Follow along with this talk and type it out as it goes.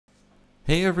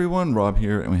Hey everyone, Rob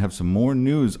here, and we have some more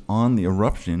news on the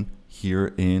eruption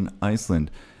here in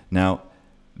Iceland. Now,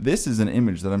 this is an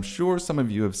image that I'm sure some of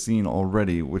you have seen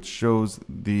already, which shows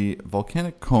the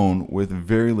volcanic cone with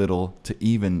very little to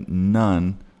even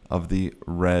none of the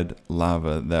red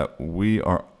lava that we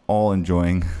are all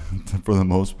enjoying, for the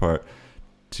most part,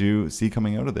 to see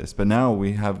coming out of this. But now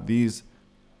we have these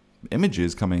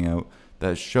images coming out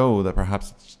that show that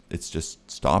perhaps it's just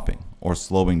stopping or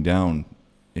slowing down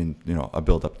in a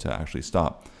build-up to actually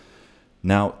stop.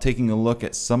 Now, taking a look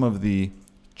at some of the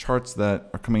charts that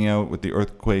are coming out with the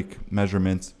earthquake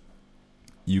measurements,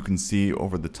 you can see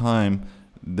over the time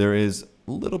there is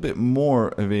a little bit more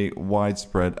of a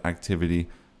widespread activity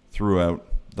throughout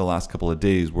the last couple of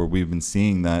days, where we've been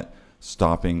seeing that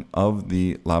stopping of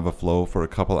the lava flow for a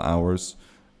couple hours.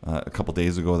 A couple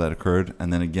days ago that occurred,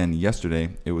 and then again yesterday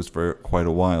it was for quite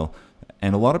a while.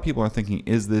 And a lot of people are thinking,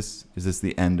 is this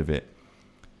the end of it?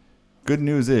 Good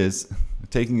news is,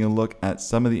 taking a look at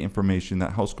some of the information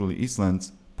that Haskoli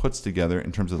Islands puts together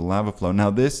in terms of the lava flow.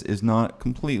 Now, this is not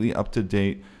completely up to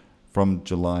date from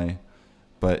July,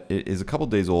 but it is a couple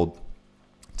days old.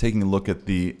 Taking a look at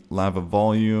the lava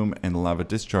volume and the lava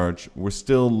discharge, we're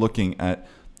still looking at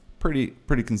pretty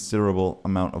considerable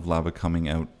amount of lava coming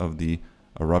out of the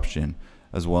eruption,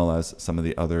 as well as some of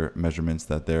the other measurements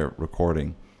that they're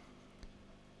recording.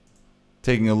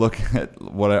 Taking a look at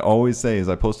what I always say is,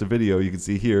 I post a video, you can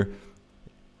see here,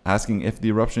 asking if the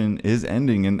eruption is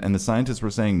ending, and the scientists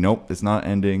were saying nope, it's not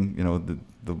ending.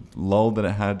 The lull that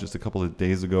it had just a couple of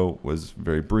days ago was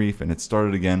very brief, and it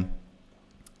started again,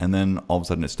 and then all of a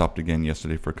sudden it stopped again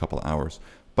yesterday for a couple of hours.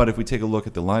 But if we take a look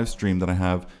at the live stream that I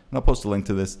have, and I'll post a link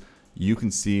to this, you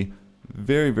can see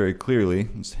very clearly,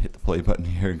 just hit the play button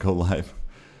here and go live.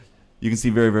 You can see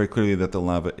very clearly that the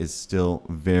lava is still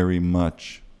very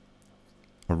much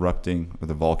erupting, or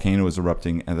the volcano is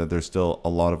erupting, and that there's still a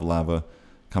lot of lava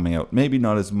coming out. Maybe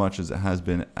not as much as it has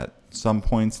been at some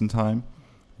points in time,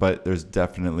 but there's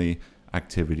definitely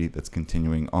activity that's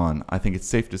continuing on. I think it's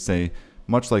safe to say,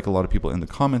 much like a lot of people in the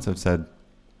comments have said,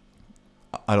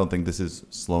 I don't think this is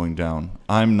slowing down.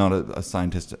 I'm not a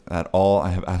scientist at all.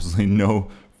 I have absolutely no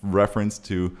reference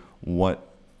to what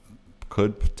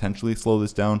could potentially slow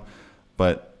this down,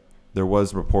 but there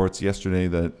was reports yesterday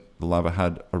that the lava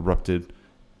had erupted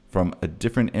from a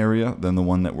different area than the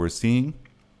one that we're seeing,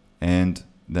 and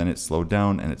then it slowed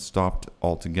down and it stopped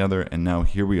altogether, and now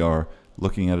here we are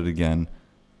looking at it again,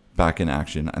 back in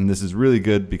action. And this is really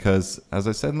good because, as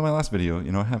I said in my last video,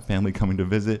 I have family coming to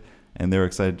visit and they're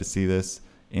excited to see this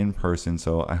in person,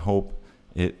 so I hope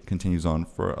it continues on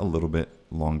for a little bit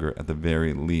longer at the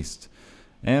very least.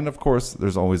 And of course,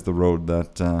 there's always the road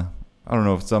that I don't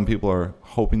know if some people are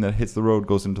hoping that it hits the road,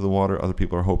 goes into the water. Other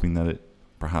people are hoping that it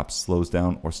perhaps slows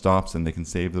down or stops and they can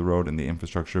save the road and the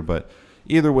infrastructure. But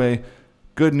either way,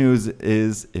 good news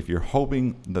is, if you're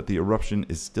hoping that the eruption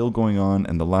is still going on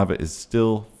and the lava is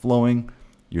still flowing,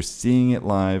 you're seeing it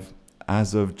live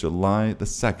as of July the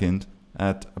 2nd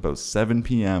at about 7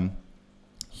 p.m.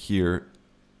 here.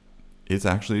 It's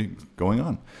actually going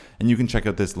on, and you can check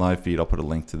out this live feed. I'll put a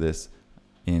link to this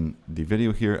in the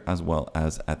video here, as well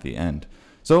as at the end.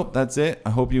 So that's it. I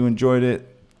hope you enjoyed it.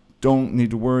 Don't need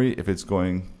to worry if it's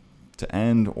going to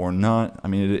end or not. I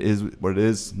mean, it is what it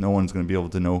is. No one's going to be able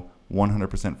to know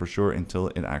 100% for sure until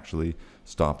it actually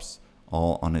stops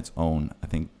all on its own. I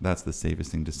think that's the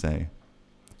safest thing to say.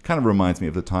 Kind of reminds me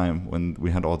of the time when we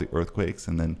had all the earthquakes,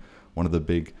 and then one of the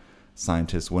big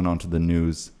scientists went onto the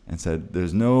news and said,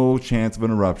 there's no chance of an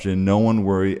eruption, no one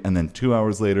worry, and then 2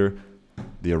 hours later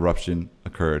the eruption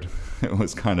occurred. It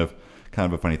was kind of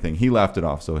a funny thing. He laughed it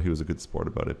off, so he was a good sport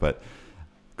about it. But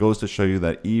goes to show you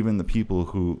that even the people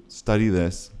who study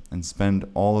this and spend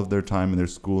all of their time and their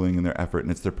schooling and their effort, and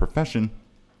it's their profession,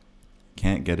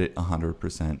 can't get it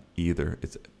 100% either.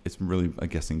 It's really a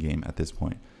guessing game at this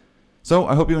point. So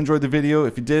I hope you enjoyed the video.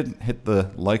 If you did, hit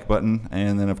the like button,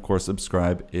 and then of course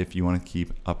subscribe if you want to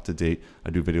keep up to date.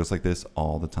 I do videos like this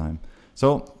all the time.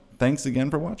 So thanks again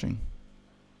for watching.